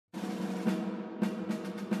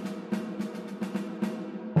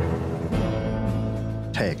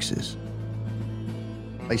Texas.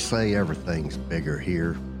 They say everything's bigger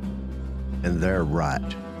here, and they're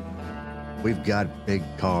right. We've got big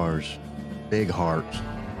cars, big hearts,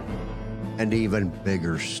 and even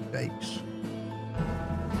bigger steaks.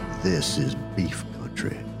 This is beef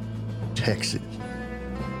country, Texas.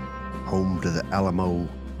 Home to the Alamo,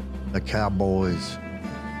 the Cowboys,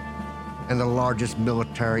 and the largest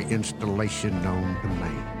military installation known to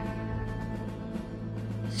man.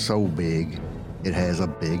 So big, it has a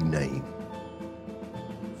big name.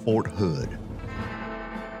 Fort Hood,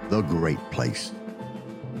 the great place.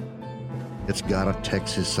 It's got a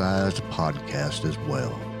Texas-sized podcast as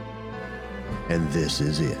well. And this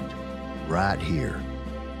is it, right here,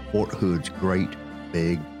 Fort Hood's great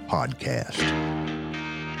big podcast.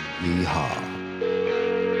 Yeehaw.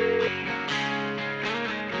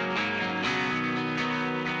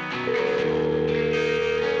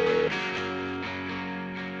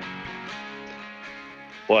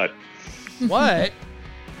 What? What?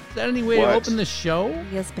 Is that any way to open the show?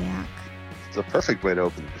 He is back. It's the perfect way to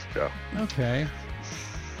open this show. Okay.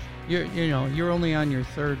 You're only on your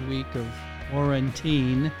third week of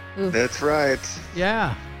quarantine. Oof. That's right.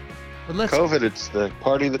 Yeah. But let's COVID, it's the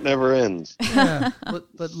party that never ends. yeah,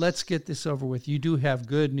 but let's get this over with. You do have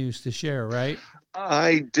good news to share, right?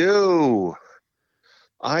 I do.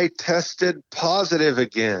 I tested positive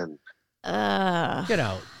again. Get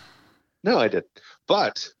out. No, I didn't.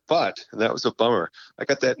 But, and that was a bummer. I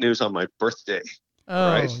got that news on my birthday.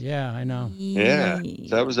 Oh, Right. yeah, I know. Yeah,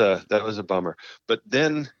 that was a bummer. But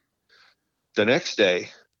then the next day,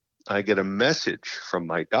 I get a message from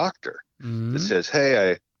my doctor Mhm. that says,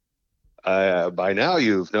 "Hey, I by now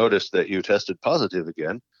you've noticed that you tested positive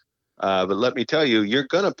again, but let me tell you, you're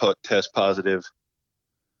gonna test positive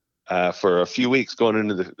for a few weeks going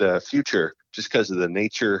into the future, just because of the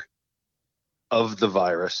nature of the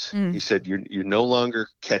virus." He said, "You're no longer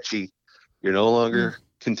catchy, you're no longer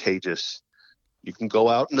contagious. You can go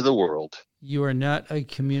out into the world." You are not a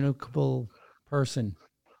communicable person.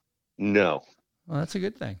 No. Well, that's a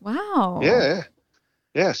good thing. Wow.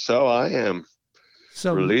 Yeah. So I am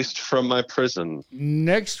So released from my prison.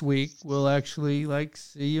 next week we'll actually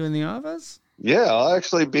see you in the office. Yeah, I'll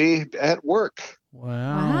actually be at work. Wow.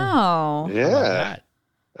 Wow. How about Yeah. that?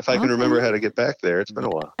 If I can Okay. remember how to get back there. It's been a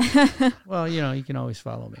while. Well, you can always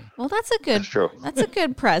follow me. Well, that's a good. That's true. That's a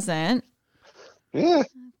good present. Yeah.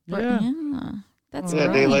 Yeah. That's Yeah,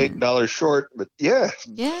 great. day late, dollar short, but yeah.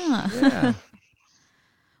 Yeah. Yeah.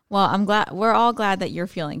 Well, I'm glad. We're all glad that you're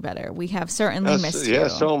feeling better. We have certainly missed you. Yeah,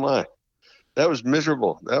 so am I. That was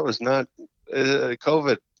miserable. That was not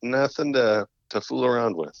COVID, nothing to fool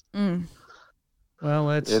around with. Well,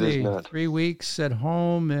 let's It is see. not. 3 weeks at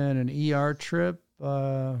home and an ER trip.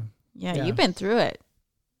 Yeah, Yeah. you've been through it.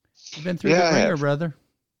 You've been through Yeah, the I ringer, have. brother.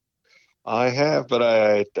 I have, but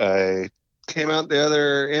I came out the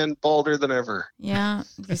other end balder than ever. Yeah.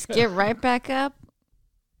 Just get right back up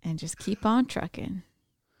and just keep on trucking.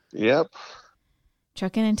 Yep,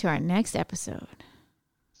 Trucking into our next episode.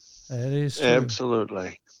 That is true.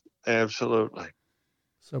 absolutely. So,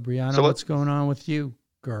 Brianna, So what- what's going on with you,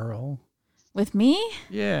 girl? With me?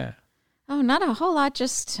 Yeah. Oh, not a whole lot.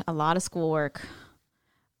 Just a lot of schoolwork.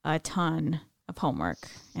 A ton of homework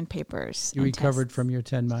and papers. You and recovered tests. from your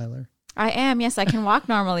 10-miler. I am. Yes, I can walk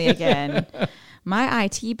normally again. My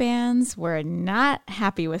IT bands were not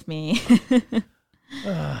happy with me.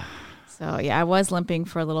 So, yeah, I was limping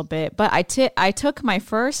for a little bit. But I took my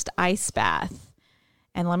first ice bath.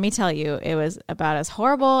 And let me tell you, it was about as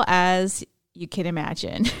horrible as you can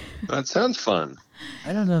imagine. That sounds fun.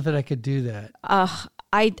 I don't know that I could do that.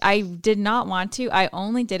 I did not want to. I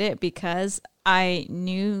only did it because I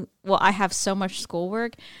knew, I have so much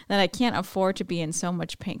schoolwork that I can't afford to be in so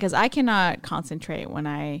much pain because I cannot concentrate when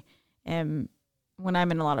I'm in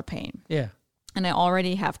a lot of pain. Yeah. And I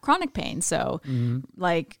already have chronic pain. So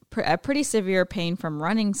a pretty severe pain from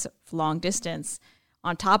running long distance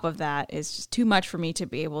on top of that is just too much for me to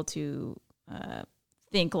be able to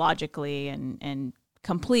think logically and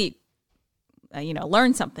complete,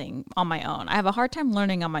 learn something on my own. I have a hard time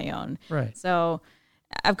learning on my own. Right. So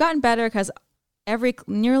I've gotten better because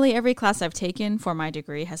nearly every class I've taken for my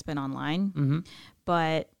degree has been online,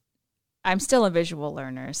 but I'm still a visual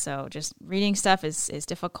learner. So just reading stuff is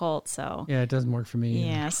difficult. So Yeah, it doesn't work for me. either.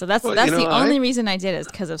 yeah, so that's Well, the only reason I did it is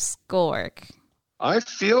because of schoolwork. I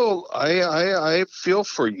feel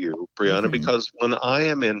for you, Brianna, because when I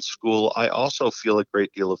am in school, I also feel a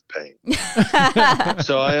great deal of pain.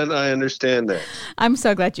 So I understand that. I'm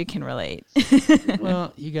so glad you can relate.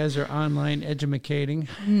 Well, you guys are online edumacating.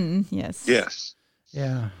 Yes. Yes,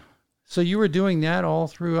 Yeah. So you were doing that all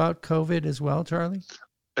throughout COVID as well, Charlie?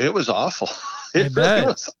 it was awful. It really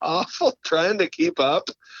was awful trying to keep up.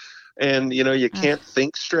 And, you can't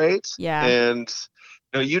think straight. Yeah. And,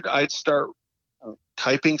 I'd start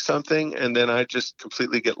typing something and then I'd just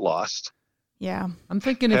completely get lost. Yeah. I'm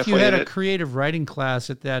thinking if you had a creative writing class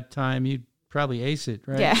at that time, you'd probably ace it,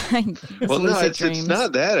 right? Yeah. Well, no, it's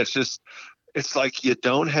not that. It's like you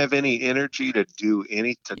don't have any energy to do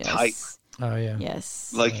type. Oh, yeah.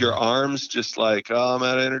 Yes. Like your arms just like, oh, I'm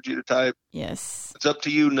out of energy to type. Yes. It's up to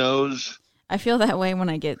you, nose. I feel that way when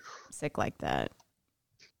I get sick like that.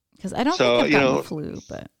 Because I don't think I've gotten the flu,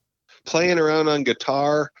 but. Playing around on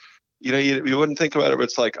guitar, you wouldn't think about it, but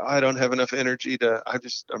it's like, I don't have enough energy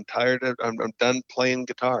I'm tired I'm done playing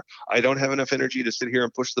guitar. I don't have enough energy to sit here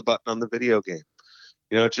and push the button on the video game.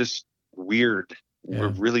 It's just weird. Yeah. We're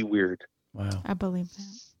really weird. Wow. I believe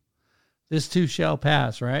that. This too shall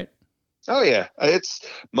pass, right? Oh yeah.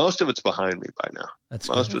 Most of it's behind me by now.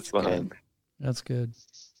 Most of it's behind me. That's good.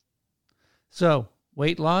 So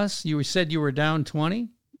weight loss, you said you were down 20?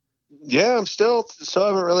 Yeah, I'm still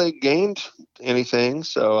haven't really gained anything.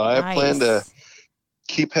 So I plan to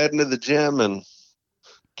keep heading to the gym and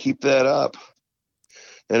keep that up.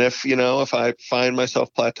 And if I find myself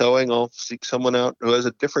plateauing, I'll seek someone out who has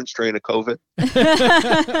a different strain of COVID.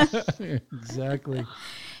 Exactly.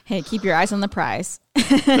 Hey, keep your eyes on the prize.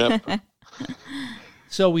 Yep.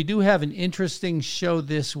 So we do have an interesting show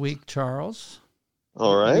this week, Charles.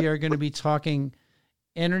 All right. We are going to be talking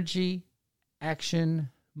Energy Action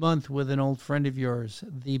Month with an old friend of yours,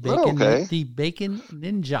 the Bacon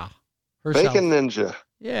Ninja herself. Bacon Ninja.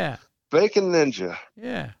 Yeah. Bacon Ninja.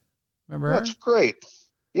 Yeah. Remember her? That's great.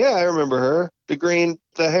 Yeah, I remember her. The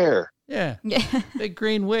hair. Yeah. Big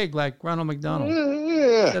green wig like Ronald McDonald.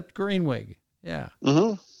 Yeah. Except green wig. Yeah.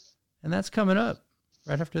 Mm-hmm. And that's coming up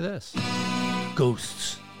right after this.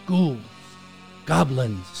 Ghosts, ghouls,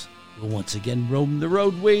 goblins will once again roam the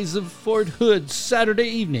roadways of Fort Hood Saturday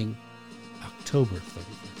evening, October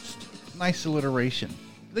 31st. Nice alliteration.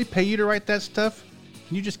 Do they pay you to write that stuff?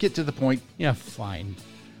 Can you just get to the point? Yeah, fine.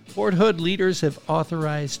 Fort Hood leaders have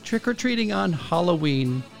authorized trick-or-treating on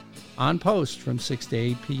Halloween on post from 6 to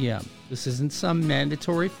 8 p.m. This isn't some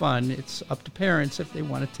mandatory fun. It's up to parents if they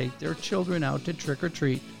want to take their children out to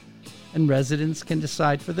trick-or-treat, and residents can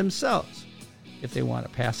decide for themselves if they want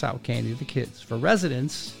to pass out candy to the kids. For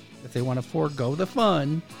residents, if they want to forego the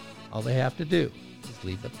fun, all they have to do is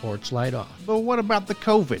leave the porch light off. But what about the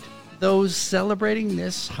COVID? Those celebrating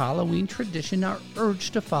this Halloween tradition are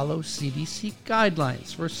urged to follow CDC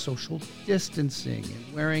guidelines for social distancing,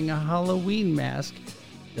 and wearing a Halloween mask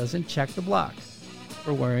doesn't check the block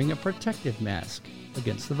for wearing a protective mask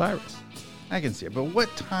against the virus. I can see it, but what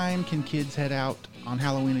time can kids head out on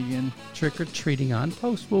Halloween again? Trick-or-treating on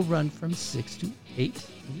post will run from 6 to 8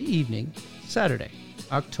 in the evening, Saturday,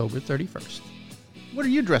 October 31st. What are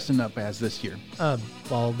you dressing up as this year? A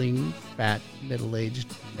balding, fat, middle-aged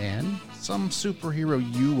man. Some superhero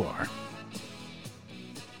you are.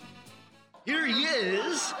 Here he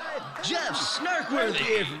is, Jeff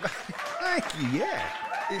Snarkworthy. Thank you, yeah.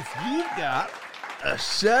 If you've got a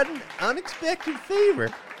sudden, unexpected fever,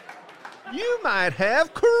 you might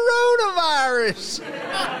have coronavirus.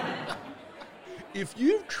 If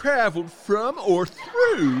you've traveled from or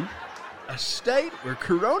through a state where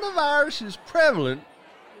coronavirus is prevalent,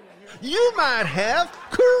 you might have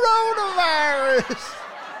coronavirus.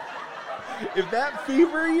 If that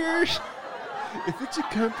fever of yours, if it's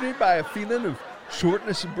accompanied by a feeling of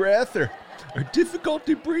shortness of breath or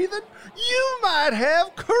difficulty breathing, you might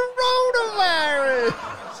have coronavirus.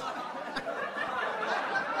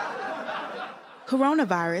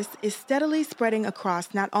 Coronavirus is steadily spreading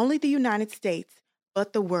across not only the United States,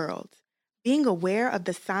 but the world. Being aware of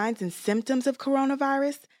the signs and symptoms of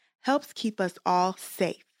coronavirus helps keep us all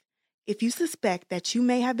safe. If you suspect that you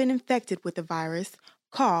may have been infected with the virus,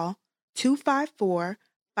 call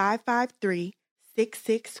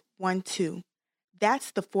 254-553-6612.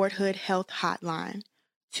 That's the Fort Hood Health Hotline,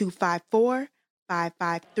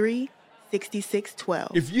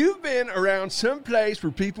 254-553-6612. If you've been around some place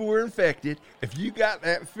where people were infected, if you got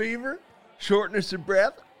that fever, shortness of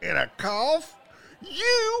breath, and a cough,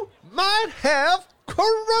 you might have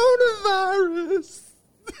coronavirus.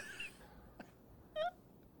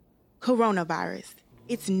 Coronavirus.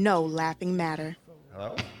 It's no laughing matter.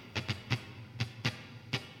 Hello?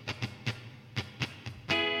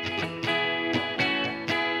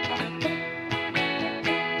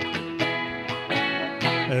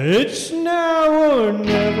 It's now or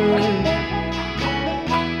never.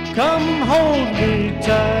 Come hold me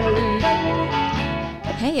tight.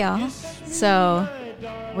 Hey, y'all. So,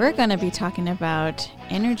 we're going to be talking about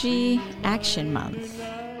Energy Action Month.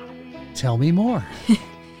 Tell me more.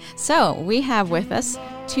 So we have with us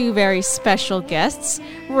two very special guests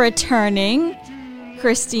returning.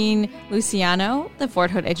 Christine Luciano, the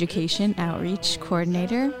Fort Hood Education Outreach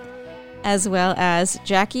Coordinator, as well as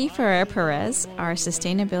Jackie Ferrer Perez, our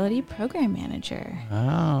Sustainability Program Manager.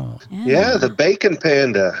 Oh. Yeah, the Bacon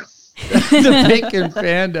Panda. The Bacon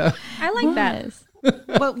Panda. I like that.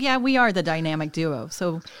 Well, yeah, we are the dynamic duo.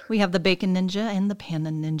 So we have the Bacon Ninja and the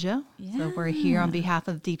Panda Ninja. Yeah. So we're here on behalf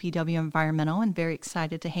of DPW Environmental and very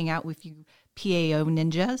excited to hang out with you PAO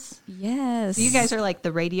ninjas. Yes. So you guys are like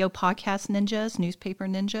the radio podcast ninjas, newspaper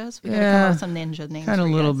ninjas. We got to Yeah. come up with some ninja names. Kind of for a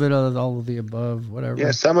you little guys. bit of all of the above, whatever.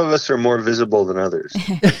 Yeah, some of us are more visible than others.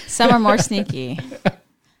 Some are more sneaky.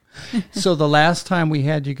 So the last time we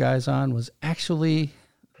had you guys on was actually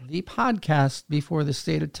the podcast before the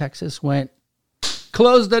state of Texas went,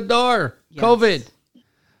 close the door, Yes. COVID.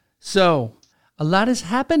 So a lot has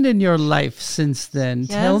happened in your life since then.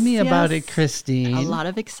 Tell me about it, yes. Christine. A lot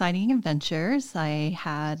of exciting adventures. I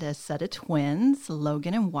had a set of twins,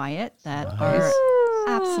 Logan and Wyatt, that are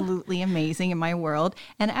absolutely amazing in my world.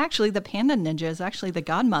 And actually, the Panda Ninja is actually the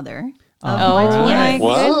godmother of my Oh, twins. my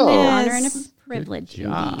Wow. Honor and a goodness. privilege.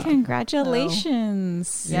 job.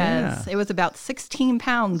 Congratulations. Yes, Yeah. it was about 16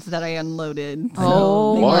 pounds that I unloaded.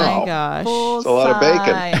 Oh, they Wow. my gosh. full That's a lot of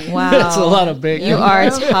bacon. size. Wow. That's a lot of bacon. You are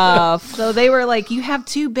tough. So they were like, "You have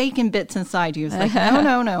 2 bacon bits inside you." It's like,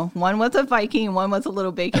 no. One was a Viking, one was a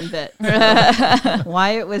little bacon bit. So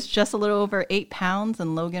Wyatt was just a little over 8 pounds,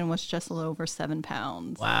 and Logan was just a little over 7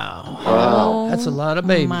 pounds. Wow. That's a lot of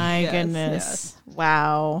baby. My Yes, goodness.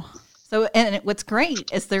 Wow. So, and what's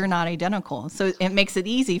great is they're not identical. So it makes it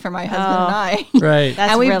easy for my husband and I. Right.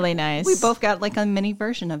 That's And we- really nice. We both got like a mini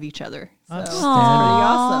version of each other. So it's pretty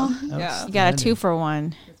Outstanding. awesome. Yeah, You got a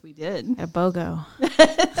 2-for-1. we did. A BOGO.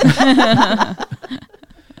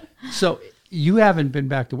 So you haven't been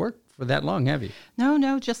back to work for that long, have you?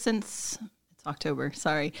 No, just since it's October.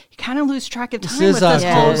 Sorry, you kind of lose track of This time is with this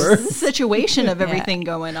whole October. situation of everything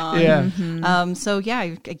going on. Yeah. So yeah,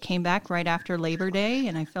 I came back right after Labor Day,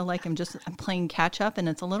 and I feel like I'm playing catch up, and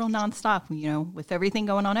it's a little nonstop. You know, with everything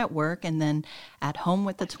going on at work, and then at home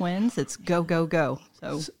with the twins, it's go go go.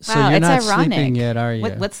 So So Wow, you're it's not ironic. sleeping yet, are you?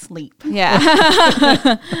 what sleep?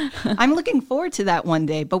 Yeah. I'm looking forward to that one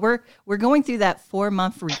day, but we're going through that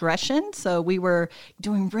 4-month regression. So we were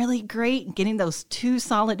doing really great, getting those 2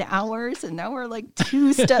 solid hours, and now we're like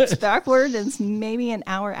 2 steps backward, and it's maybe an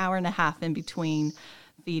hour and a half in between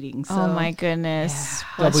feeding. So, Oh my goodness.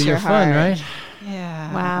 Bless Double your fun, heart. right?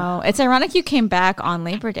 yeah. Wow. It's ironic you came back on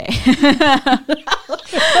Labor Day. Good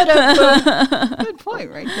point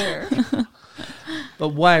right there. But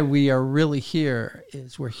why we are really here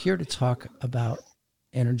is we're here to talk about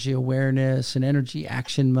energy awareness and energy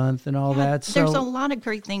action month and all that. So There's a lot of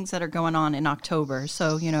great things that are going on in October.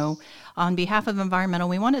 So, you know, on behalf of Environmental,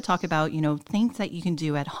 we want to talk about, you know, things that you can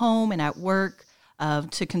do at home and at work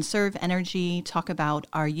to conserve energy, talk about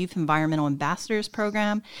our Youth Environmental Ambassadors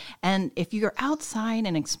program. And if you're outside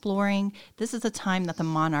and exploring, this is a time that the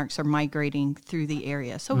monarchs are migrating through the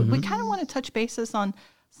area. So we kind of want to touch bases on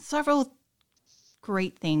several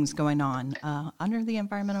great things going on under the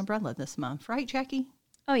environmental umbrella this month. Right, Jackie?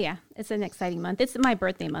 Oh, yeah. It's an exciting month. It's my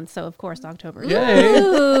birthday month, so of course October. Yay.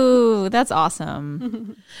 Ooh, that's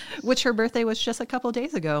awesome. Which her birthday was just a couple of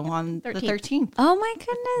days ago on the 13th. Oh my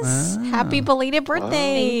goodness. Happy belated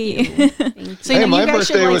birthday. So, Hey, my you guys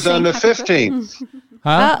should, birthday like, was on sing the happy birthday. 15th.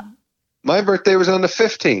 huh? My birthday was on the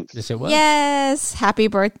 15th. Yes, it was. Yes. Happy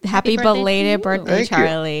birthday belated to you. birthday, Thank you.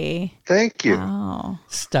 Charlie. Thank you. Oh.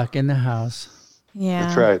 Stuck in the house.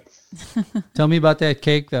 Yeah. That's right. Tell me about that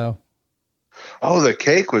cake, though. Oh, the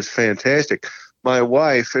cake was fantastic. My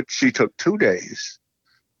wife, she took 2 days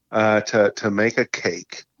to make a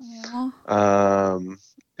cake.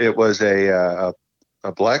 It was a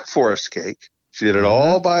Black Forest cake. She did it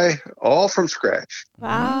all from scratch.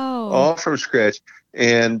 Wow. All from scratch.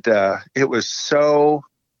 And it was so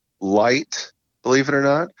light, believe it or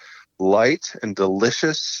not, light and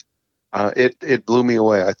delicious. It blew me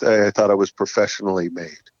away. I thought it was professionally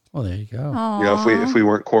made. Well, there you go. You know, if we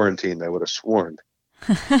weren't quarantined, I would have sworn.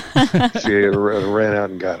 She ran out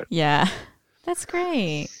and got it. Yeah. That's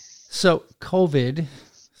great. So COVID,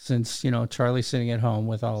 since, you know, Charlie's sitting at home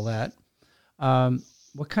with all that,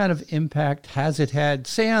 what kind of impact has it had,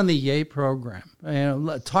 say, on the YAY program? You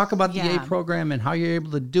know, talk about the YAY program and how you're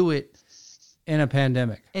able to do it in a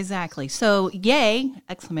pandemic. Exactly. So, YAY,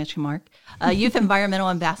 exclamation mark, Youth Environmental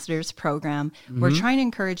Ambassadors Program. We're trying to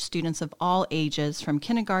encourage students of all ages, from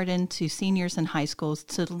kindergarten to seniors in high schools,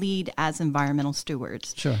 to lead as environmental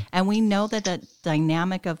stewards. Sure. And we know that the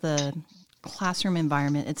dynamic of the classroom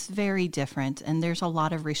environment, it's very different, and there's a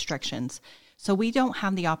lot of restrictions. So we don't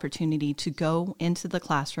have the opportunity to go into the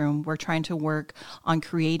classroom. We're trying to work on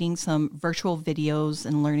creating some virtual videos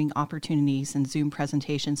and learning opportunities and Zoom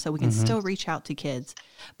presentations so we can still reach out to kids.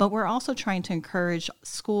 But we're also trying to encourage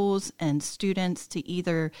schools and students to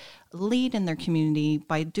either lead in their community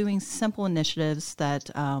by doing simple initiatives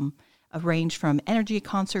that range from energy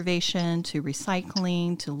conservation to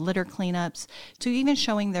recycling to litter cleanups to even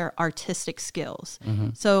showing their artistic skills.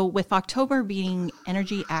 So with October being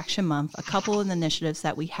Energy Action Month, a couple of the initiatives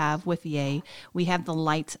that we have with YAY, we have the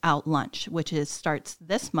Lights Out Lunch, which starts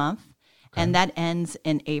this month. And that ends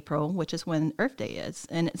in April, which is when Earth Day is.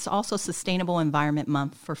 And it's also Sustainable Environment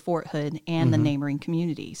Month for Fort Hood and the neighboring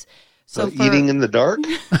communities. So eating in the dark?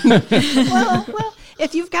 well,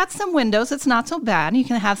 if you've got some windows, it's not so bad. You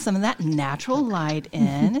can have some of that natural light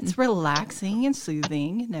in. It's relaxing and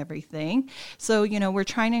soothing and everything. So, we're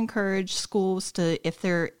trying to encourage schools to, if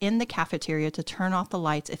they're in the cafeteria, to turn off the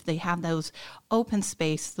lights if they have those open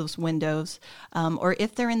space, those windows, or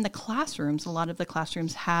if they're in the classrooms, a lot of the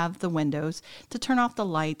classrooms have the windows, to turn off the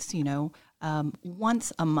lights,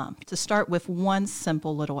 once a month, to start with one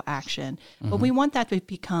simple little action. But we want that to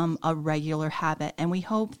become a regular habit. And we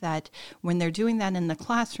hope that when they're doing that in the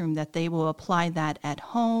classroom, that they will apply that at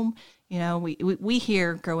home. We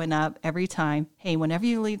hear growing up every time, hey, whenever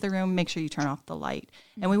you leave the room, make sure you turn off the light.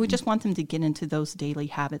 And we would just want them to get into those daily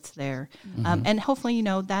habits there. And hopefully,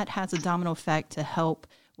 that has a domino effect to help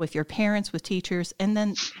with your parents, with teachers, and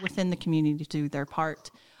then within the community to do their part.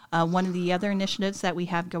 One of the other initiatives that we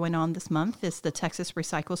have going on this month is the Texas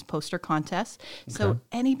Recycles Poster Contest. So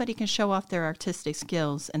anybody can show off their artistic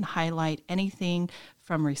skills and highlight anything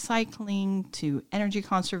from recycling to energy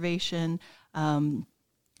conservation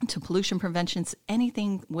to pollution prevention,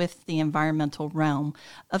 anything with the environmental realm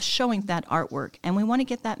of showing that artwork. And we want to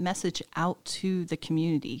get that message out to the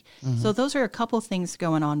community. So those are a couple of things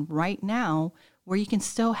going on right now where you can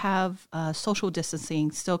still have social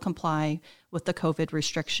distancing, still comply with the COVID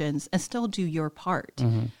restrictions, and still do your part.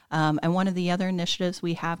 And one of the other initiatives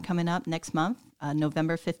we have coming up next month,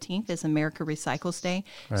 November 15th, is America Recycles Day.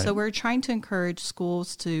 So we're trying to encourage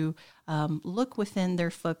schools to look within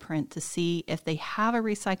their footprint to see if they have a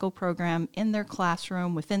recycle program in their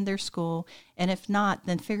classroom, within their school, and if not,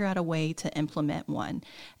 then figure out a way to implement one.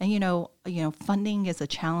 And funding is a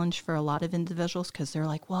challenge for a lot of individuals because they're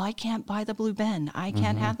like, well, I can't buy the blue bin. I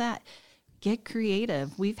can't have that. Get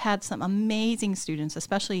creative. We've had some amazing students,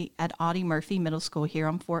 especially at Audie Murphy Middle School here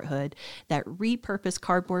on Fort Hood, that repurpose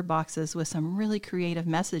cardboard boxes with some really creative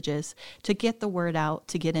messages to get the word out,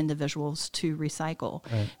 to get individuals to recycle.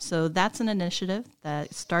 So that's an initiative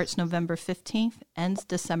that starts November 15th, ends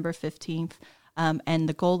December 15th. And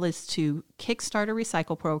the goal is to kickstart a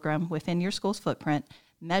recycle program within your school's footprint,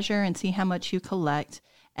 measure and see how much you collect.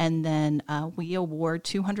 And then we award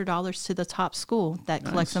 $200 to the top school that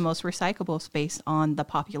collects the most recyclables based on the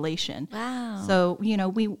population. Wow. So,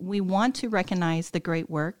 we want to recognize the great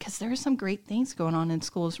work because there are some great things going on in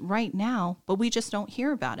schools right now, but we just don't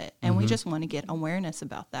hear about it. And we just want to get awareness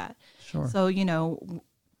about that. Sure. So,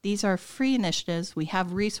 these are free initiatives. We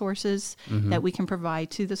have resources that we can provide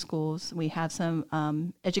to the schools. We have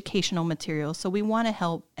some educational materials. So we want to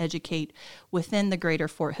help educate within the greater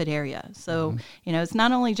Fort Hood area. So, it's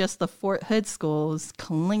not only just the Fort Hood schools,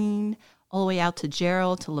 Killeen, all the way out to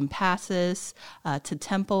Gerald, to Lampasas, to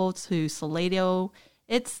Temple, to Salado.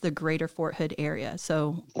 It's the greater Fort Hood area.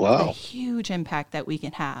 So a huge impact that we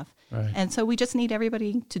can have. And so we just need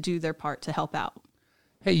everybody to do their part to help out.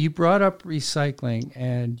 Hey, you brought up recycling,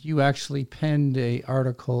 and you actually penned an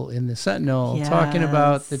article in the Sentinel talking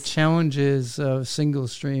about the challenges of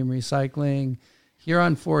single-stream recycling here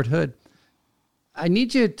on Fort Hood. I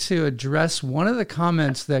need you to address one of the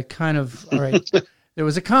comments that there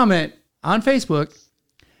was a comment on Facebook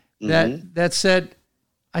that said,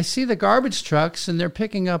 I see the garbage trucks, and they're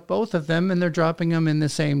picking up both of them, and they're dropping them in the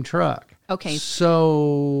same truck. Okay.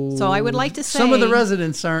 So I would like to say some of the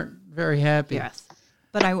residents aren't very happy. Yes.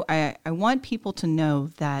 But I want people to know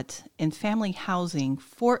that in family housing,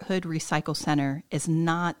 Fort Hood Recycle Center is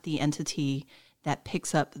not the entity that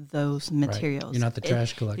picks up those materials. Right. You're not the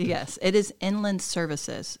trash collector. Yes. It is Inland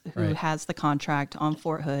Services who has the contract on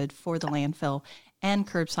Fort Hood for the landfill and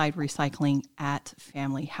curbside recycling at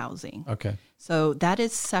family housing. Okay. So that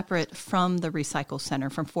is separate from the Recycle Center,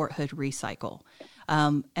 from Fort Hood Recycle.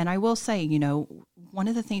 And I will say, one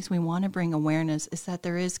of the things we want to bring awareness is that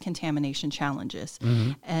there is contamination challenges,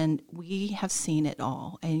 and we have seen it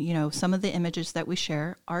all. And, some of the images that we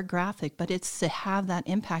share are graphic, but it's to have that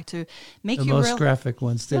impact to make the you most graphic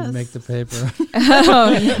ones didn't make the paper.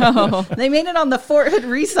 Oh, no. They made it on the Fort Hood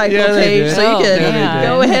Recycle page, so you can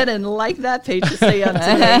go ahead and like that page to stay up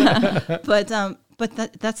to date.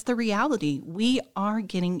 But that's the reality. We are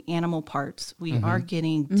getting animal parts. We are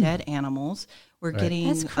getting dead animals. We're getting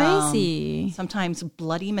that's crazy. Sometimes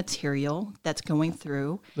bloody material that's going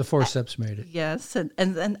through. The forceps made it. Yes, and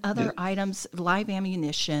then other items, live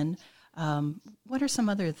ammunition. What are some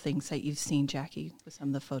other things that you've seen, Jackie, with some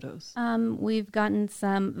of the photos? We've gotten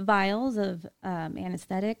some vials of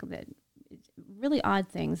anesthetic, that really odd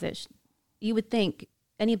things that you would think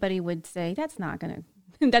anybody would say that's not going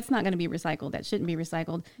to be recycled. That shouldn't be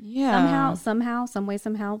recycled. Yeah. Somehow,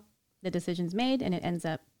 the decision's made and it ends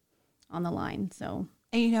up on the line. So,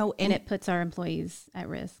 and it puts our employees at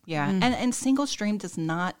risk. Yeah. And single stream does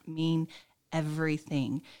not mean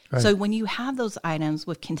everything. Right. So when you have those items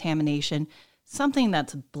with contamination, something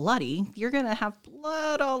that's bloody, you're going to have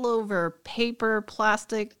blood all over paper,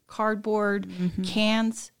 plastic, cardboard,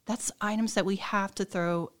 cans. That's items that we have to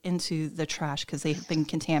throw into the trash because they've been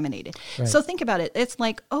contaminated. Right. So think about it. It's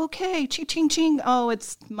like, okay, ching, ching, ching. Oh,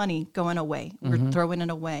 it's money going away. We're throwing it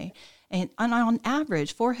away. And on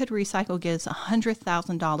average, Fort Hood Recycle gives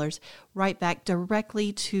 $100,000 right back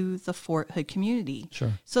directly to the Fort Hood community.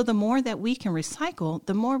 Sure. So the more that we can recycle,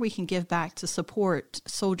 the more we can give back to support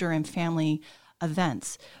soldier and family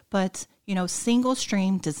events. But, single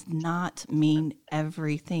stream does not mean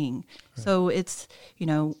everything. Right. So it's,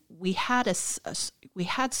 we had to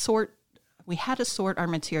sort our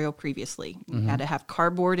material previously. We had to have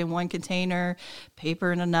cardboard in one container,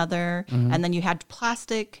 paper in another, and then you had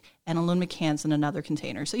plastic and aluminum cans in another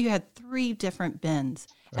container. So you had 3 different bins.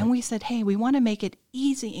 Right. And we said, hey, we want to make it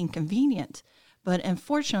easy and convenient. But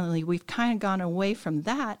unfortunately, we've kind of gone away from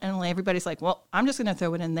that. And everybody's like, well, I'm just going to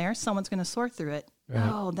throw it in there. Someone's going to sort through it. Right.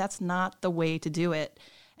 No, that's not the way to do it.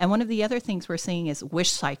 And one of the other things we're seeing is wish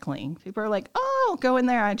cycling. People are like, oh, go in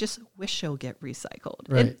there. I just wish you'll get recycled.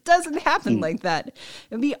 Right. It doesn't happen like that. It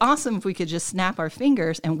would be awesome if we could just snap our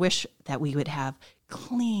fingers and wish that we would have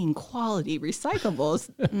clean, quality recyclables.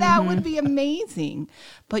 That would be amazing.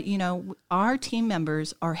 But, our team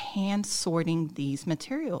members are hand sorting these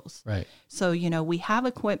materials. Right. So, we have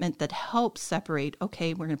equipment that helps separate,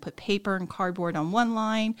 okay, we're going to put paper and cardboard on one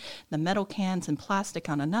line, the metal cans and plastic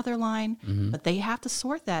on another line, but they have to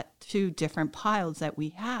sort that to different piles that we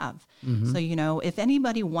have. So, if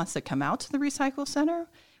anybody wants to come out to the recycle center,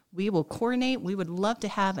 we will coordinate. We would love to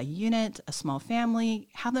have a unit, a small family,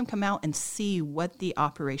 have them come out and see what the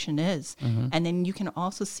operation is. And then you can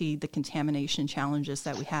also see the contamination challenges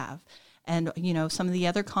that we have. And, some of the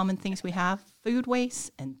other common things we have, food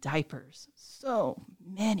waste and diapers. So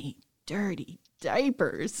many dirty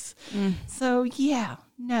diapers. So,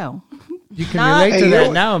 no. You can relate to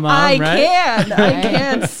that now, Mom, I right? I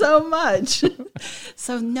can so much.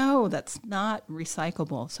 So, no, that's not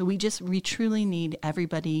recyclable. So we truly need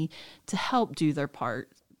everybody to help do their part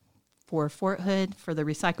for Fort Hood, for the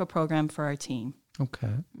recycle program, for our team.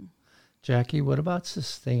 Okay. Jackie, what about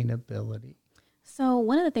sustainability? So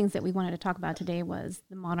one of the things that we wanted to talk about today was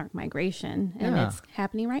the monarch migration, and it's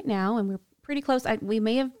happening right now, and we're pretty close. We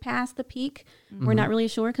may have passed the peak. We're not really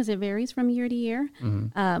sure because it varies from year to year.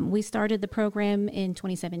 We started the program in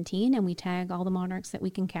 2017, and we tag all the monarchs that we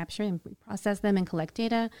can capture, and we process them and collect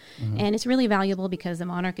data. And it's really valuable because the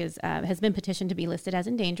monarch has been petitioned to be listed as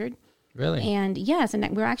endangered. Really? And yes,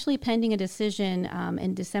 and we're actually pending a decision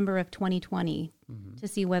in December of 2020 to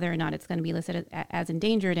see whether or not it's going to be listed as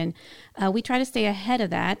endangered. And we try to stay ahead of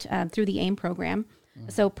that through the AIM program.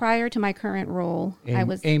 So prior to my current role, I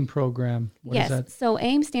was... AIM program. What is that? So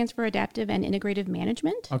AIM stands for Adaptive and Integrative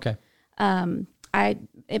Management. Okay. In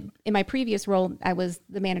my previous role, I was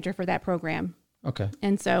the manager for that program. Okay.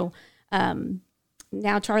 And so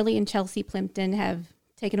now Charlie and Chelsea Plimpton have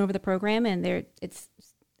taken over the program, and it's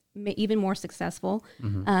even more successful.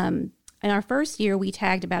 In our first year, we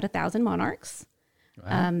tagged about 1,000 monarchs.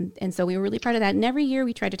 Wow. And so we were really proud of that. And every year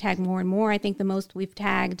we try to tag more and more. I think the most we've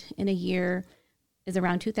tagged in a year is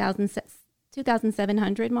around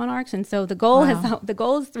 2,700 monarchs. And so the goal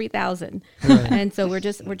is 3,000. Right. And so we're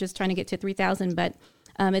just trying to get to 3,000. But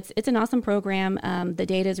it's an awesome program. The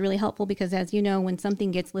data is really helpful because, as you know, when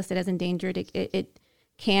something gets listed as endangered, it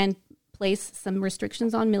can place some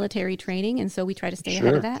restrictions on military training. And so we try to stay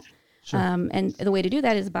ahead of that. Sure. And the way to do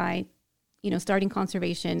that is by starting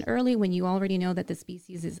conservation early when you already know that the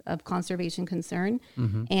species is of conservation concern.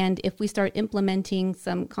 And if we start implementing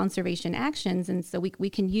some conservation actions, and so we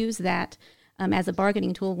can use that as a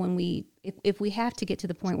bargaining tool when if we have to get to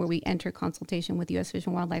the point where we enter consultation with U.S. Fish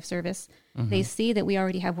and Wildlife Service, they see that we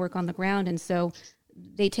already have work on the ground, and so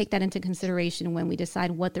they take that into consideration when we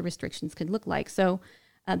decide what the restrictions could look like. So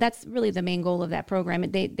that's really the main goal of that program.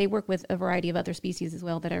 They work with a variety of other species as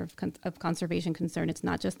well that are of conservation concern. It's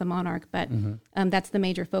not just the monarch, but that's the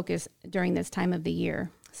major focus during this time of the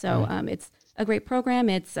year. So it's a great program.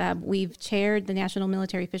 We've chaired the National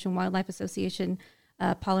Military Fish and Wildlife Association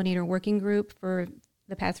Pollinator Working Group for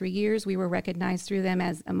the past 3 years. We were recognized through them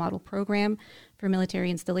as a model program for military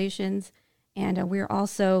installations. And we're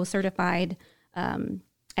also certified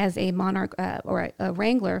as a monarch or a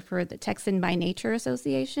wrangler for the Texan by Nature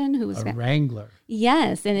Association. Who was wrangler?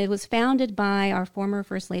 Yes, and it was founded by our former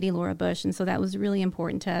First Lady, Laura Bush, and so that was really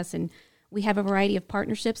important to us. And we have a variety of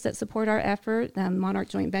partnerships that support our effort. Monarch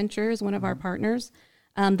Joint Venture is one of our partners.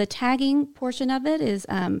 The tagging portion of it is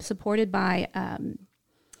supported by,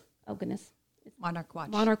 Monarch Watch.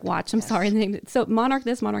 Monarch Watch, I'm sorry. So Monarch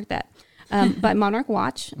this, Monarch that. By Monarch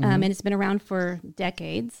Watch, and it's been around for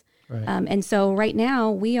decades. Right. And so right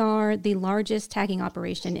now we are the largest tagging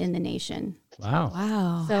operation in the nation.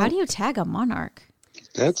 Wow. So how do you tag a monarch?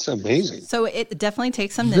 That's amazing. So it definitely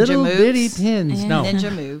takes some ninja Little moves. bitty pins. No.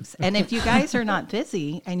 Ninja moves. And if you guys are not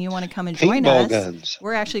busy and you want to come and join Paintball us, guns.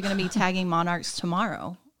 we're actually going to be tagging monarchs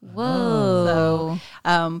tomorrow. Whoa.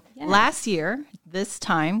 So last year, this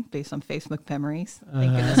time, based on Facebook memories,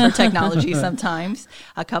 thank goodness for technology sometimes,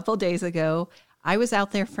 a couple days ago, I was out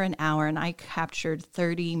there for an hour and I captured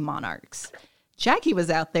 30 monarchs. Jackie was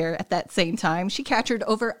out there at that same time. She captured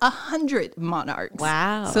over 100 monarchs.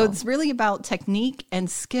 Wow. So it's really about technique and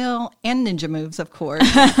skill and ninja moves, of course.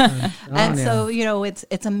 So,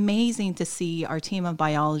 it's amazing to see our team of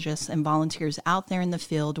biologists and volunteers out there in the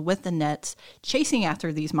field with the nets chasing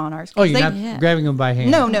after these monarchs. Oh, you're not grabbing them by hand?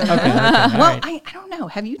 No. Okay, Well, right. I don't know.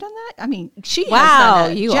 Have you done that? I mean, she has Wow, done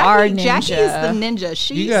that. you Jackie, are ninja. Jackie is the ninja.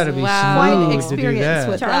 She's You got to be quite smooth to do experienced that.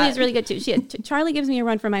 with Charlie's that. really good too. Charlie gives me a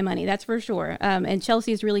run for my money, that's for sure. And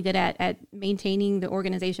Chelsea's really good at maintaining the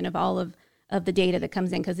organization of all of the data that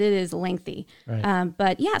comes in because it is lengthy. Right.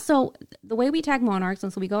 But yeah, so the way we tag monarchs,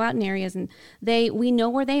 and so we go out in areas and we know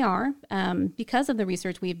where they are because of the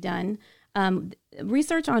research we've done.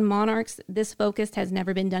 Research on monarchs, this focused, has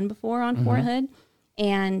never been done before on Fort Hood,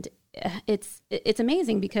 and it's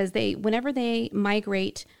amazing because whenever they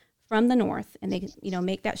migrate from the north and they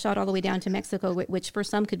make that shot all the way down to Mexico, which for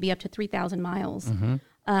some could be up to 3,000 miles.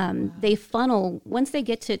 They funnel, once they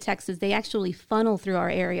get to Texas, they actually funnel through our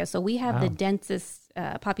area. So we have the densest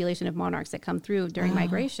population of monarchs that come through during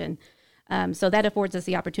migration. So that affords us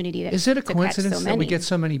the opportunity to Is it a to coincidence catch so that we many. get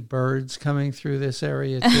so many birds coming through this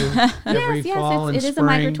area too? Every Yes, fall and it is spring? a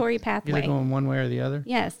migratory pathway. Either going one way or the other?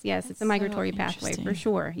 Yes, it's a migratory pathway interesting. for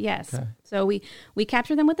sure. Yes. Okay. So we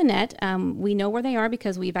capture them with a net. We know where they are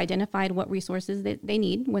because we've identified what resources they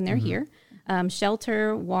need when they're here.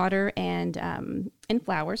 Shelter, water, and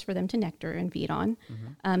flowers for them to nectar and feed on.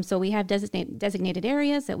 So we have designated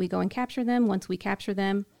areas that we go and capture them. Once we capture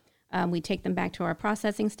them, we take them back to our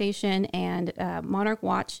processing station, and Monarch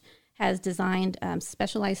Watch has designed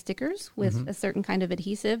specialized stickers with a certain kind of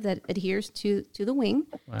adhesive that adheres to the wing.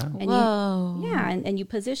 Wow. And Whoa. and you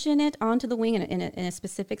position it onto the wing in a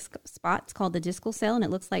specific spot. It's called the discal cell, and it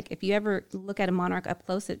looks like, if you ever look at a monarch up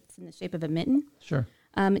close, it's in the shape of a mitten. Sure.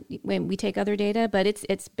 When we take other data, but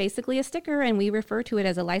it's basically a sticker, and we refer to it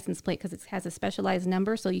as a license plate because it has a specialized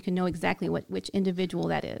number, so you can know exactly which individual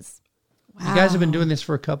that is. You guys have been doing this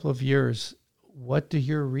for a couple of years. What do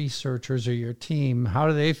your researchers or your team, how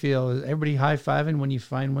do they feel? Is everybody high-fiving when you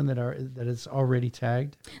find one that is already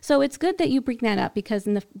tagged? So it's good that you bring that up because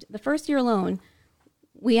in the first year alone,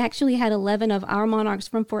 we actually had 11 of our monarchs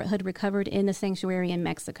from Fort Hood recovered in the sanctuary in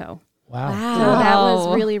Mexico. Wow. So that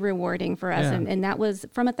was really rewarding for us, Yeah. and that was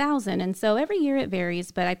from 1,000. And so every year it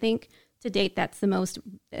varies, but I think to date that's the most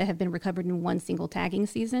that have been recovered in one single tagging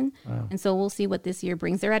season. Wow. And so we'll see what this year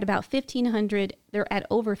brings. They're at about 1,500. They're at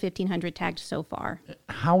over 1,500 tagged so far.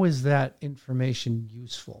 How is that information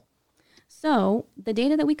useful? So the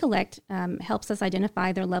data that we collect helps us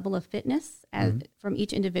identify their level of fitness from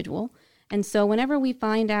each individual. And so whenever we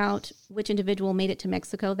find out which individual made it to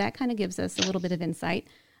Mexico, that kind of gives us a little bit of insight.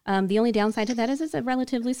 The only downside to that is it's a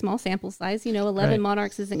relatively small sample size. 11 Right.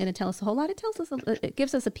 monarchs isn't going to tell us a whole lot. It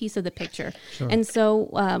gives us a piece of the picture. Sure. And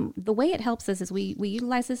so the way it helps us is we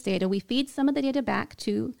utilize this data. We feed some of the data back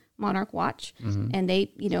to Monarch Watch, and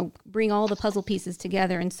they bring all the puzzle pieces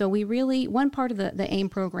together. And so one part of the AIM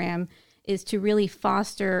program is to really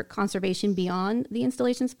foster conservation beyond the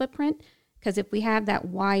installation's footprint. Because if we have that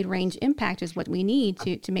wide range impact is what we need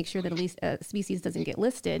to make sure that at least a species doesn't get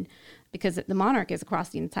listed, because the monarch is across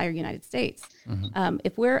the entire United States.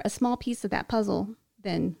 If we're a small piece of that puzzle,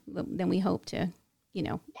 then we hope to,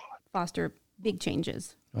 foster big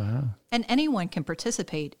changes. Wow. And anyone can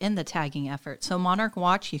participate in the tagging effort. So Monarch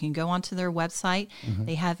Watch, you can go onto their website.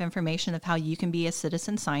 They have information of how you can be a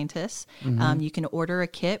citizen scientist. You can order a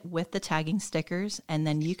kit with the tagging stickers, and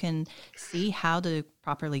then you can see how to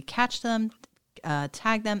properly catch them,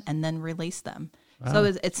 tag them, and then release them. Wow.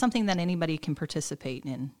 So it's something that anybody can participate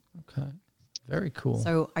in. Okay. Very cool.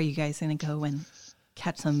 So are you guys going to go and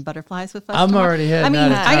catch some butterflies with us? I'm already heading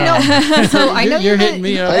out of town. I know. So I know you're hitting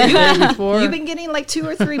me up the day before. You've been getting like 2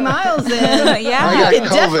 or 3 miles in. Yeah, you can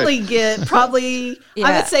definitely get probably.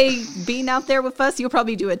 I would say being out there with us, you'll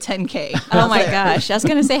probably do a 10K. Oh my gosh! I was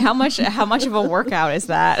gonna say how much of a workout is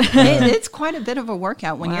that? It's quite a bit of a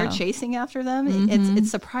workout when you're chasing after them. It's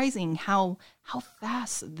surprising how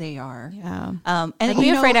fast they are. Yeah. And I'd be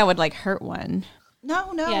afraid I would hurt one.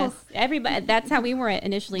 No. Yes, everybody. That's how we were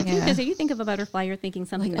initially too. Because if you think of a butterfly, you're thinking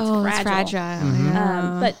something that's fragile. It's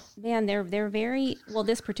fragile. But man, they're very well.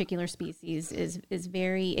 This particular species is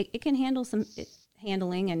very. It can handle some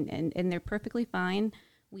handling, and they're perfectly fine.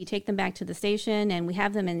 We take them back to the station, and we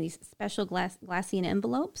have them in these special glassine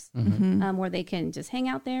envelopes where they can just hang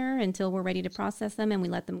out there until we're ready to process them, and we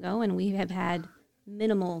let them go. And we have had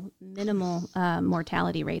minimal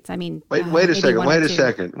mortality rates. I mean, wait a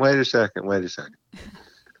second.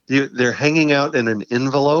 They're hanging out in an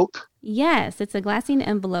envelope. Yes, it's a glassine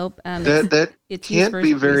envelope. That can't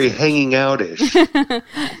be very hanging out-ish.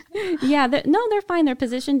 Yeah, they're fine. They're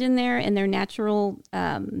positioned in there in their natural,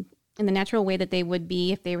 in the natural way that they would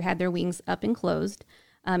be if they had their wings up and closed.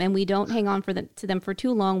 And we don't hang on to them for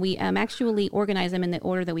too long. We actually organize them in the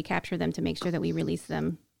order that we capture them to make sure that we release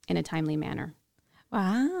them in a timely manner.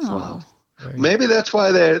 Wow. Maybe that's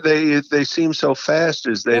why they seem so fast,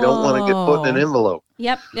 is they don't want to get put in an envelope.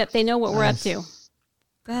 Yep. They know what we're up to.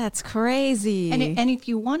 That's crazy. And if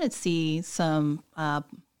you want to see some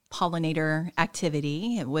pollinator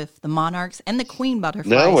activity with the monarchs and the queen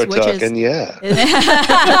butterflies, now we're talking,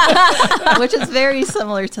 which is very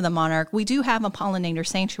similar to the monarch. We do have a pollinator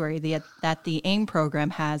sanctuary that the AIM program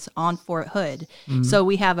has on Fort Hood. So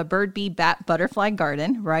we have a bird, bee, bat, butterfly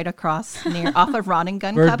garden right across off of Rod and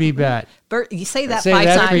Gun Bird, Cup. bee, bat. You say that 5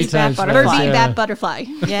 times. Bird, bee, bat, butterfly.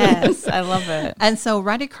 Yes, I love it. And so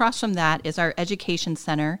right across from that is our education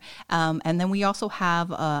center. And then we also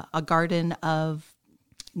have a garden of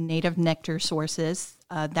native nectar sources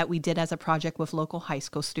that we did as a project with local high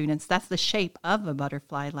school students. That's the shape of a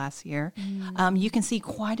butterfly last year. You can see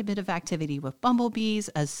quite a bit of activity with bumblebees,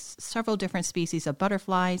 several different species of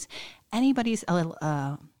butterflies. Anybody's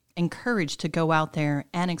encouraged to go out there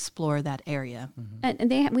and explore that area.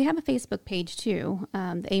 And we have a Facebook page too,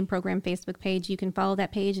 the AIM program Facebook page. You can follow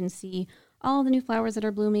that page and see all the new flowers that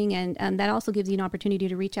are blooming, and that also gives you an opportunity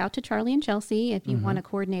to reach out to Charlie and Chelsea if you want to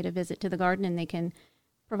coordinate a visit to the garden, and they can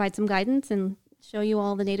provide some guidance and show you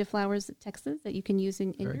all the native flowers of Texas that you can use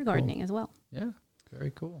in your gardening as well. Yeah, very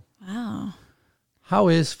cool. Wow. How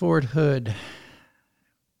is Fort Hood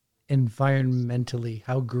environmentally?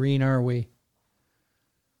 How green are we?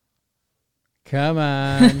 Come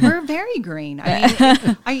on. We're very green.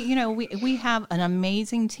 I mean, we have an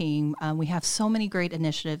amazing team. We have so many great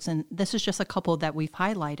initiatives, and this is just a couple that we've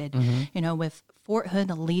highlighted. With Fort Hood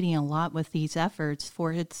leading a lot with these efforts.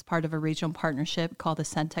 Fort Hood's part of a regional partnership called the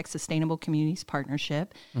Centex Sustainable Communities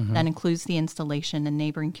Partnership that includes the installation in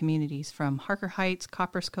neighboring communities from Harker Heights,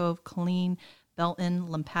 Coppers Cove, Killeen, Belton,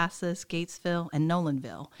 Lampasas, Gatesville, and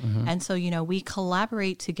Nolanville. And so, we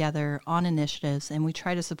collaborate together on initiatives, and we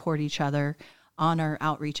try to support each other on our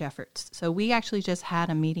outreach efforts. So we actually just had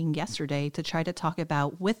a meeting yesterday to try to talk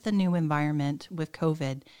about, with the new environment with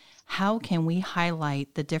COVID, how can we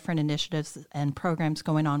highlight the different initiatives and programs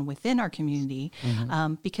going on within our community?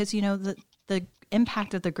 Because, the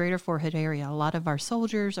impact of the greater Fort Hood area, a lot of our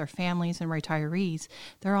soldiers, our families, and retirees,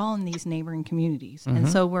 they're all in these neighboring communities. And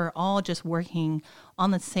so we're all just working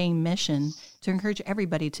on the same mission to encourage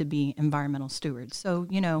everybody to be environmental stewards. So,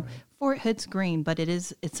 Fort Hood's green, but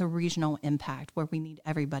it's a regional impact where we need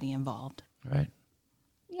everybody involved. Right.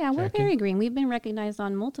 Yeah, we're very green. We've been recognized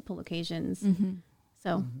on multiple occasions.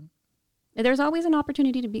 So there's always an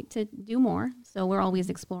opportunity to do more. So we're always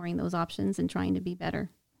exploring those options and trying to be better.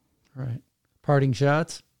 Right. Parting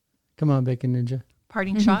shots? Come on, Bacon Ninja.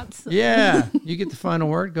 Parting shots? Yeah. You get the final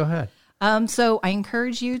word. Go ahead. So I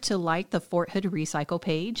encourage you to like the Fort Hood Recycle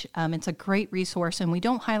page. It's a great resource, and we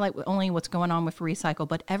don't highlight only what's going on with Recycle,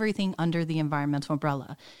 but everything under the environmental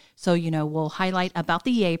umbrella. So, we'll highlight about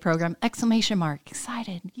the YAY program, !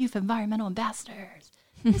 Excited, Youth Environmental Ambassadors, !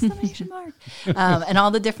 And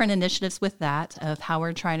all the different initiatives with that of how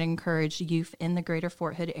we're trying to encourage youth in the greater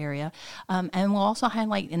Fort Hood area. And we'll also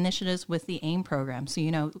highlight initiatives with the AIM program.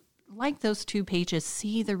 So, like those 2 pages,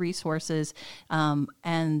 see the resources and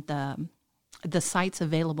the sites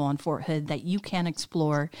available on Fort Hood that you can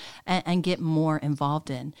explore and get more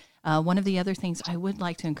involved in. One of the other things I would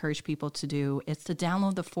like to encourage people to do is to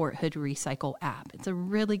download the Fort Hood Recycle app. It's a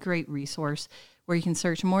really great resource where you can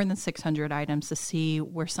search more than 600 items to see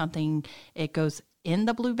where it goes in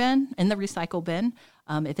the blue bin, in the recycle bin.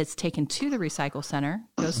 If it's taken to the recycle center,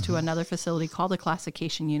 goes to another facility called a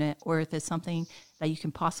classification unit, or if it's something that you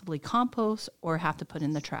can possibly compost or have to put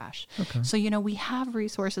in the trash. Okay. So, we have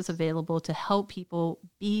resources available to help people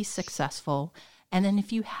be successful. And then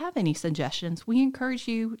if you have any suggestions, we encourage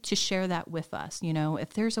you to share that with us.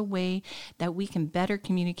 If there's a way that we can better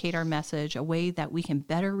communicate our message, a way that we can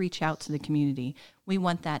better reach out to the community, we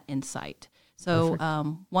want that insight. So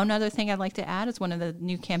one other thing I'd like to add is one of the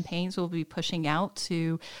new campaigns we'll be pushing out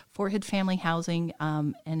to Fort Hood Family Housing,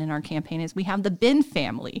 and in our campaign is we have the bin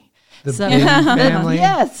family. Bin family?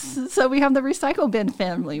 Yes. So we have the recycle bin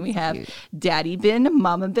family. We have daddy bin,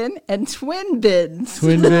 mama bin, and twin bins.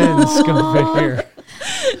 Twin bins. Go figure.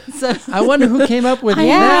 So I wonder who came up with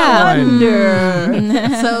that one.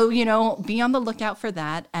 So, be on the lookout for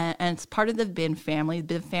that. And it's part of the bin family. The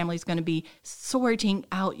bin family is going to be sorting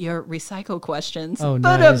out your recycle questions. Oh,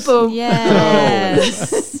 nice.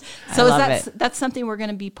 Yes. So that's something we're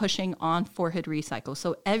going to be pushing on Fort Hood Recycle.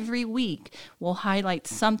 So every week we'll highlight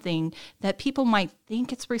something that people might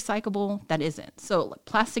think it's recyclable that isn't. So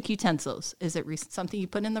plastic utensils, is it something you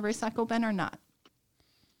put in the recycle bin or not?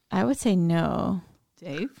 I would say no.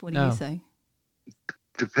 Dave, what do you say?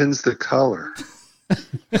 Depends the color.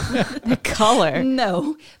 The color?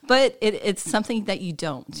 No, but it's something that you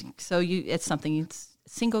don't. So it's something it's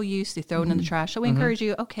single use. You throw it in the trash. So we encourage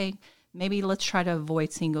you, okay, maybe let's try to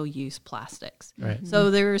avoid single-use plastics. Right.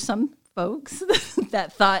 So there are some folks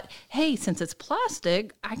that thought, hey, since it's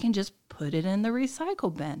plastic, I can just put it in the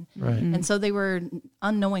recycle bin. Right. And so they were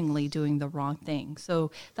unknowingly doing the wrong thing.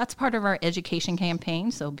 So that's part of our education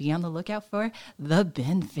campaign. So be on the lookout for the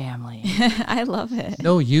bin family. I love it.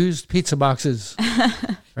 No used pizza boxes.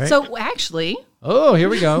 Right? So actually... Oh, here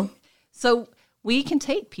we go. So we can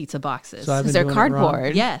take pizza boxes. So they're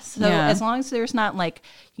cardboard. Yes. So as long as there's not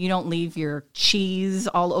you don't leave your cheese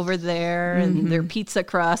all over there and their pizza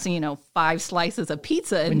crust and 5 slices of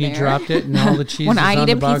pizza in there. When you dropped it and all the cheese when is I on eat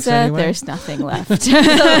the a box pizza, anyway? there's nothing left.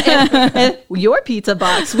 So your pizza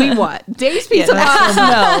box, we want. Dave's pizza box,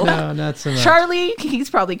 no. No, not so much. Charlie, he's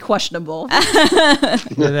probably questionable.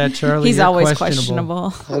 That Charlie, he's you're always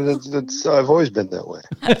questionable. I've always been that way.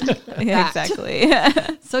 Yeah, exactly.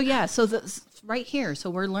 So right here.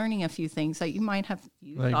 So we're learning a few things that you might have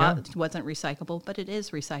thought wasn't recyclable, but it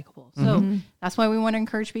is recyclable. So that's why we want to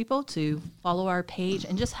encourage people to follow our page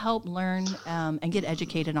and just help learn and get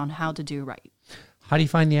educated on how to do right. How do you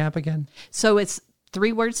find the app again? So it's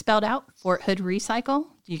 3 words spelled out, Fort Hood Recycle.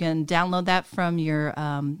 You can download that from your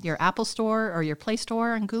Apple Store or your Play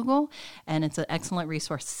Store on Google, and it's an excellent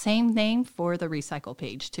resource. Same name for the Recycle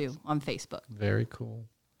page, too, on Facebook. Very cool.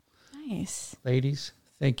 Nice. Ladies,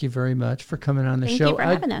 thank you very much for coming on the Thank show you for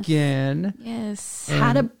having us. again. Yes.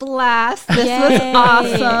 Had a blast. This was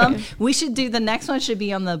awesome. We should do the next one should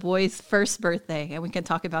be on the boys' first birthday, and we can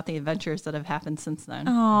talk about the adventures that have happened since then.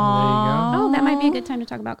 Oh, that might be a good time to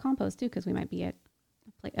talk about compost too, because we might be at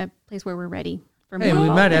a place where we're ready for Hey, we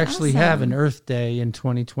more. might actually have an Earth Day in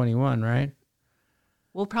 2021, right?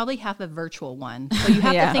 We'll probably have a virtual one. So you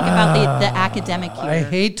have to think about the academic year. I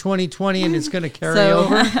hate 2020 and it's going to carry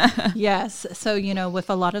over. Yes. So, with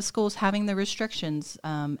a lot of schools having the restrictions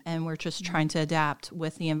and we're just trying to adapt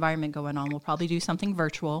with the environment going on, we'll probably do something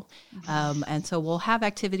virtual. And so we'll have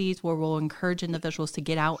activities where we'll encourage individuals to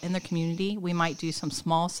get out in the community. We might do some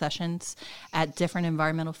small sessions at different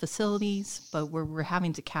environmental facilities, but we're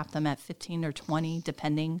having to cap them at 15 or 20,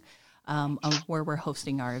 depending on where we're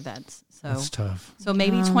hosting our events. So That's tough. So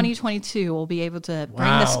maybe 2022 we'll be able to bring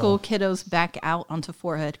the school kiddos back out onto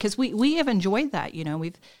Fort Hood, because we have enjoyed that.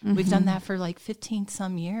 We've done that for 15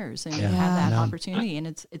 some years, and we've had that opportunity, and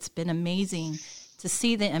it's been amazing to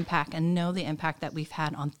see the impact and know the impact that we've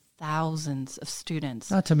had on thousands of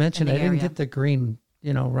students. Not to mention, in I the didn't area. get the green,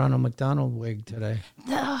 Ronald McDonald wig today.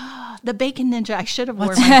 The Bacon Ninja. I should have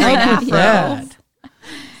worn my green afro.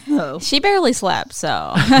 though. She barely slept,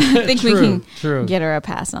 so I think we can True. get her a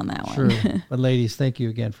pass on that one. True. But ladies, thank you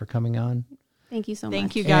again for coming on. Thank you so much.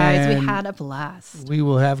 Thank you, guys. And we had a blast. We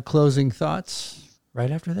will have closing thoughts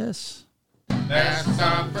right after this. Masks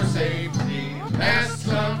on for safety, masks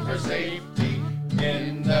on for safety.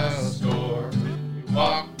 In the store, you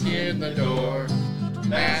walk in the door.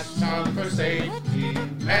 Masks on for safety,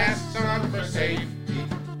 masks on for safety.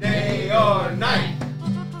 Day or night,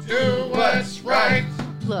 do what's right.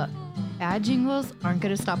 Look, bad jingles aren't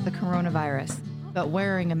going to stop the coronavirus, but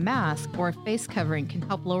wearing a mask or a face covering can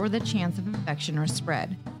help lower the chance of infection or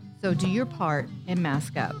spread. So do your part and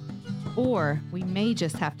mask up. Or we may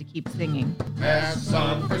just have to keep singing. Masks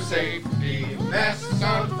on for safety, masks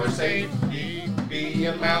on for safety. Be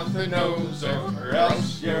a mouth and noser, or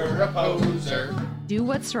else you're a poser. Do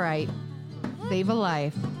what's right, save a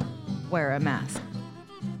life, wear a mask.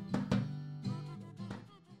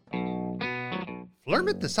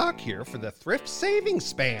 Flurmit the Sock here for the Thrift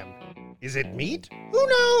Savings Spam. Is it meat? Who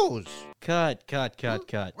knows? Cut.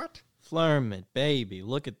 What? Flurmit, baby,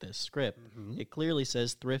 look at this script. It clearly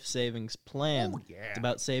says Thrift Savings Plan. Oh, yeah. It's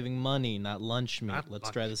about saving money, not lunch meat. Let's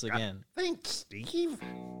try this again. Thanks, Steve.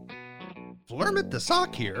 Flurmit the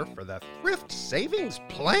Sock here for the Thrift Savings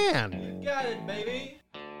Plan. Got it, baby.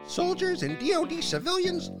 Soldiers and DoD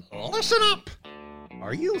civilians, listen up.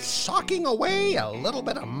 Are you socking away a little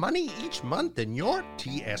bit of money each month in your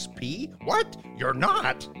TSP? What? You're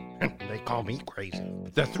not? They call me crazy.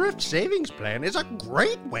 The Thrift Savings Plan is a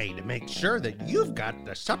great way to make sure that you've got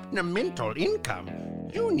the supplemental income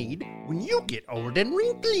you need when you get old and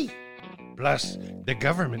wrinkly. Plus, the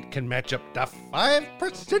government can match up to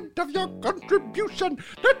 5% of your contribution.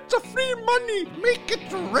 That's a free money. Make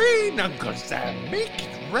it rain, Uncle Sam. Make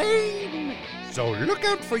it rain. So look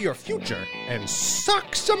out for your future and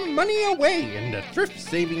sock some money away in the Thrift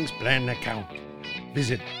Savings Plan account.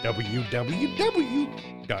 Visit www.tsp.gov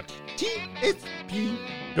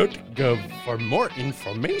for more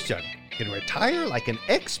information. You can retire like an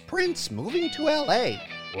ex-prince moving to LA,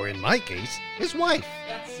 or in my case, his wife.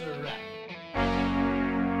 That's a wrap.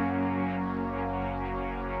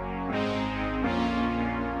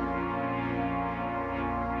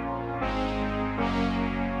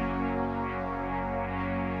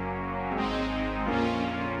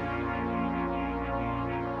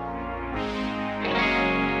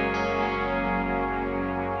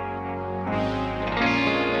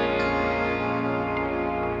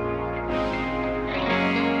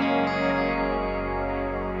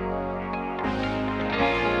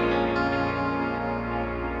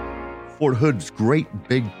 Fort Hood's Great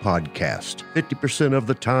Big Podcast. 50% of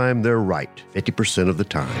the time, they're right. 50% of the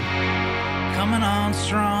time. Coming on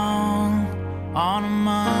strong on a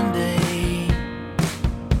Monday.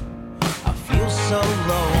 I feel so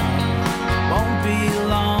low. Won't be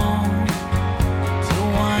long till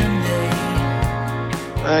one day.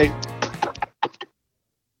 Hi.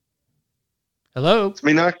 Hello. It's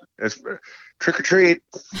me knock. It's trick or treat.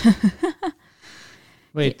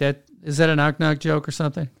 Wait, is that a knock knock joke or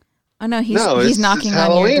something? Oh no, he's knocking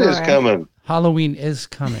on your door. Halloween is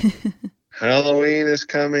coming. Halloween is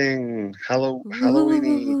coming. Halloween is coming.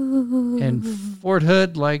 Halloweeny. And Fort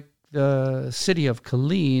Hood, like the city of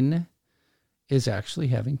Killeen, is actually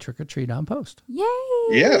having Trick or Treat on Post. Yay!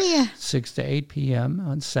 Yes. 6 to 8 p.m.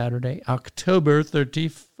 on Saturday, October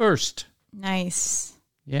 31st. Nice.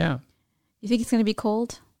 Yeah. You think it's going to be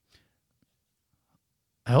cold?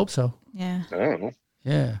 I hope so. Yeah. I don't know.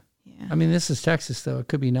 Yeah. I mean, this is Texas, though. It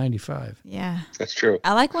could be 95. Yeah. That's true.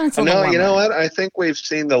 I like when it's a little warmer. You know what? I think we've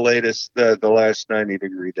seen the last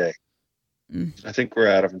 90-degree day. I think we're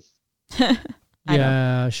out of them.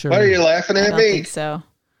 Yeah, sure. Why are you laughing at I me? don't think so.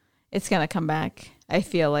 It's going to come back. I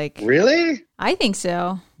feel like. Really? I think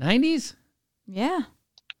so. 90s? Yeah.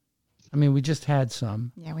 I mean, we just had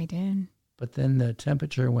some. Yeah, we did. But then the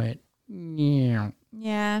temperature went, yeah.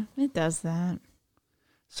 Yeah, it does that.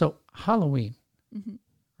 So, Halloween,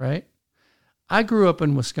 right? I grew up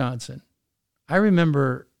in Wisconsin. I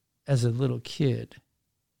remember as a little kid,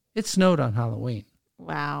 it snowed on Halloween.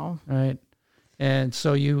 Wow. Right? And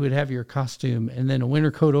so you would have your costume and then a winter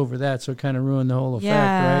coat over that, so it kind of ruined the whole effect,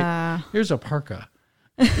 right? Here's a parka.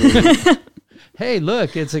 Hey,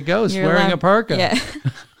 look, it's a ghost wearing a parka. Yeah.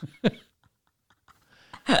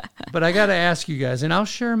 But I got to ask you guys, and I'll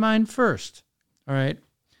share mine first. All right.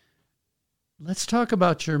 Let's talk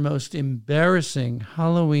about your most embarrassing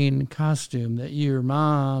Halloween costume that your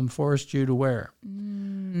mom forced you to wear.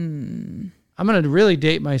 I'm going to really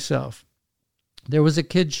date myself. There was a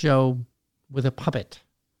kid's show with a puppet,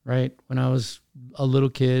 right? When I was a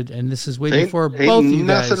little kid, and this is way before both you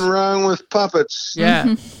guys. Nothing wrong with puppets.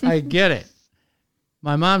 Yeah, I get it.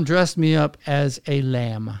 My mom dressed me up as a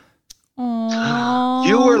lamb. Aww.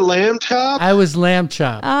 You were Lamb Chop? I was Lamb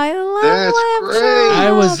Chop. I love That's Lamb great. Chop.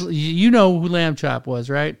 I was. You know who Lamb Chop was,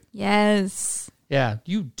 right? Yes. Yeah,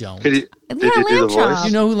 you don't. Did you Yeah, do the Lamb voice? Chop.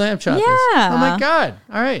 You know who Lamb Chop is? Yeah. Oh my God!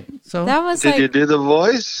 All right. So That was Did like you do the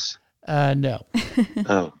voice? no,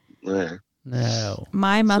 Oh, yeah. no.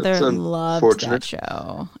 my mother That's loved that unfortunate.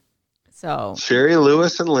 show. So Sherry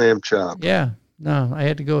Lewis and Lamb Chop. Yeah, no. I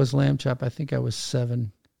had to go as Lamb Chop. I think I was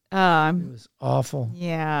 7. It was awful.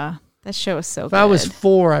 yeah, that show was so If good. I was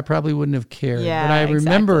 4, I probably wouldn't have cared. Yeah, but I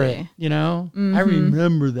remember exactly. it. You know, I Mhm.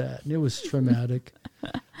 remember that, and it was traumatic.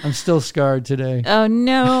 I'm still scarred today. Oh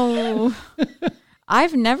no.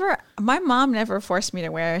 My mom never forced me to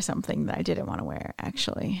wear something that I didn't want to wear,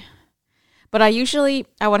 actually. But I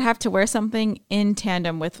would have to wear something in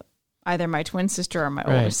tandem with either my twin sister or my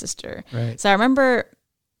older Right. sister. Right. So I remember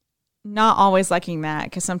not always liking that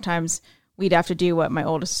because sometimes we'd have to do what my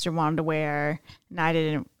older sister wanted to wear, and I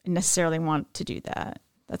didn't necessarily want to do that.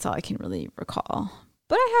 That's all I can really recall.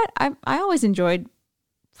 But I always enjoyed,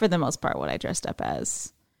 for the most part, what I dressed up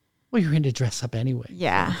as. Well, you're into dress up anyway.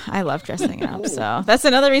 Yeah, I love dressing up. So that's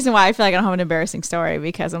another reason why I feel like I don't have an embarrassing story,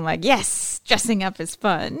 because I'm like, yes, dressing up is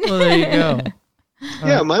fun. Well, there you go.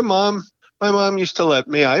 Yeah, my mom used to let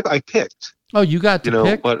me. I picked. Oh, you got to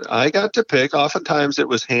pick? What I got to pick. Oftentimes it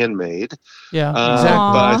was handmade. Yeah, But exactly.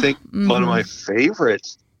 I think one of my favorite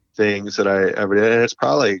things that I ever did, and it's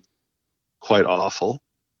probably quite awful,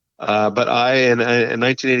 but in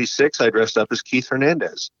 1986 I dressed up as Keith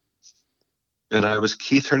Hernandez, and I was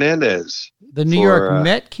Keith Hernandez. The New York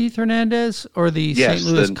Met Keith Hernandez or the Yes,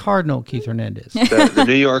 St. Louis the- Cardinal Keith Hernandez? The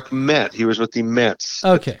New York Met. He was with the Mets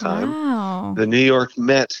Okay. at the time. Wow. The New York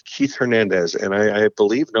Met, Keith Hernandez, and I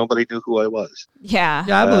believe nobody knew who I was. Yeah.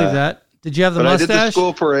 Yeah, I believe that. Did you have the but mustache? I did the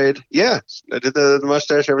school parade. Yes, I did the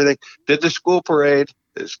mustache, everything. Did the school parade.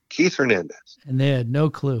 It's Keith Hernandez. And they had no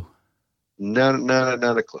clue. Not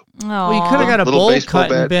a clue. Well, you could have got a Little bowl baseball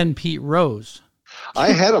cut and bat. been Pete Rose.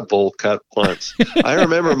 I had a bowl cut once. I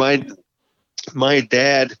remember my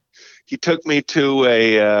dad. He took me to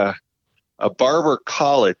a barber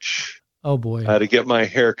college Oh, boy. to get my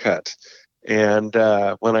hair cut. And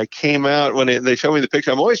when I came out, they showed me the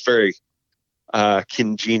picture, I'm always very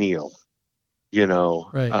congenial. You know,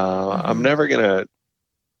 Right. I'm never gonna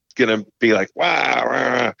be like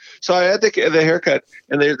wow. So I had the haircut,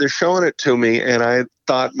 and they're showing it to me, and I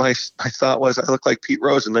thought my thought was I looked like Pete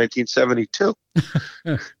Rose in 1972.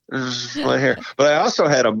 This is my hair, but I also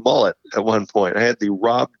had a mullet at one point. I had the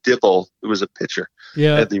Rob Dibble. It was a pitcher.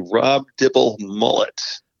 Yeah. I had the Rob Dibble mullet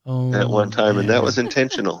Oh, at one time, and that man. was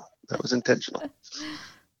intentional. That was intentional.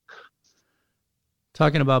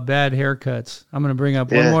 Talking about bad haircuts, I'm going to bring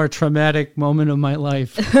up one Yeah. more traumatic moment of my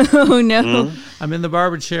life. Oh, no. Mhm. I'm in the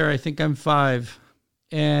barber chair. I think I'm 5.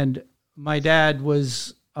 And my dad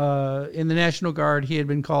was in the National Guard. He had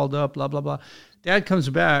been called up, blah, blah, blah. Dad comes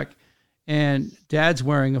back, and Dad's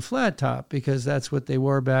wearing a flat top because that's what they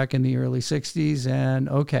wore back in the early 60s. And,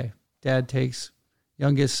 okay, Dad takes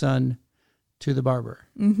youngest son to the barber.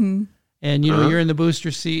 Mm-hmm. And, you know, you're in the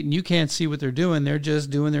booster seat, and you can't see what they're doing. They're just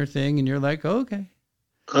doing their thing, and you're like, okay.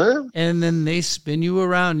 And then they spin you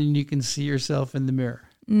around, and you can see yourself in the mirror.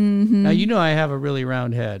 Mm-hmm. Now, you know I have a really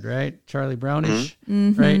round head, right? Charlie Brownish,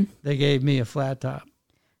 Mhm. right? They gave me a flat top.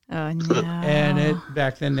 Oh, no. And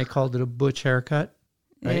back then they called it a butch haircut,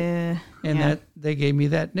 right? And that they gave me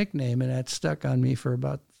that nickname, and that stuck on me for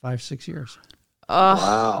about 5-6 years. Oh,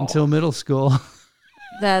 Wow. Until middle school.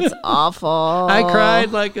 that's awful. I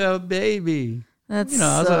cried like a baby. That's You know,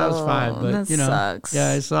 I was 5, but that you know, sucks.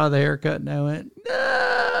 yeah, I saw the haircut and I went, no.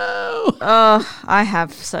 I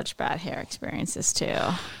have such bad hair experiences too.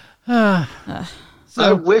 Ah.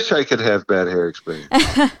 I wish I could have bad hair experience.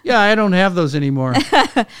 Yeah, I don't have those anymore.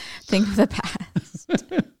 Think of the past.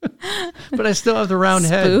 But I still have the round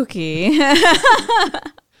head. Spooky.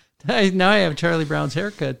 Now I have Charlie Brown's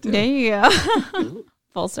haircut too. There you go.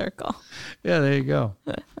 Full circle. Yeah, there you go.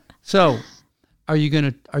 So, are you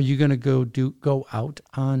gonna go out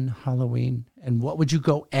on Halloween? And what would you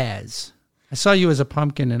go as? I saw you as a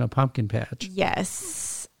pumpkin in a pumpkin patch.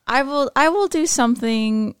 Yes. I will do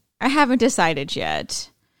something. I haven't decided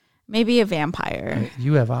yet. Maybe a vampire.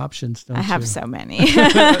 You have options, don't you? I have so many.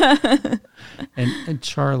 And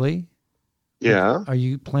Charlie? Yeah. Are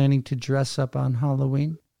you planning to dress up on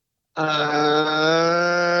Halloween?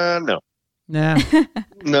 No. Nah.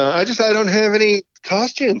 No, I don't have any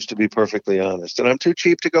costumes, to be perfectly honest, and I'm too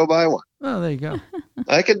cheap to go buy one. Well, there you go.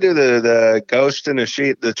 I could do the ghost in a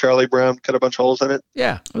sheet, the Charlie Brown, cut a bunch of holes in it.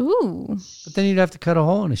 Yeah. Ooh. But then you'd have to cut a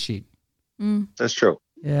hole in a sheet. That's true.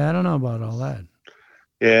 Yeah, I don't know about all that.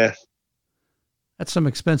 Yeah. That's some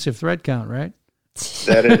expensive thread count, right?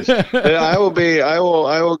 That is.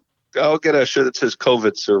 I'll get a shirt that says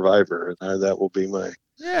COVID survivor, and that will be my.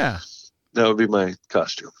 Yeah. That would be my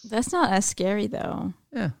costume. That's not as scary though.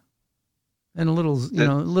 Yeah. And a little,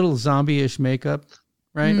 a little zombie-ish makeup,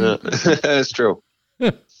 right? That's true.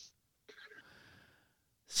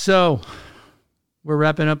 So, we're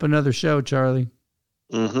wrapping up another show, Charlie.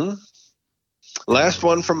 Mm-hmm. Last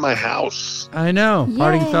one from my house. I know. Yay.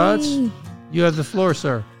 Parting thoughts? You have the floor,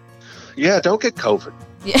 sir. Yeah, don't get COVID.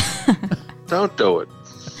 Yeah. Don't do it.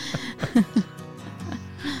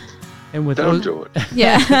 And with Don't those, do it.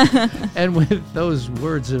 Yeah. And with those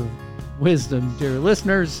words of wisdom, dear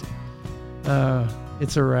listeners,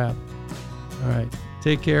 it's a wrap. All right.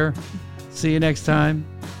 Take care. See you next time.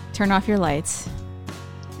 Turn off your lights.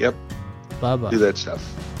 Yep. Bye-bye. Do that stuff.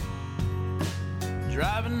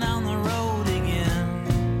 Driving down the road.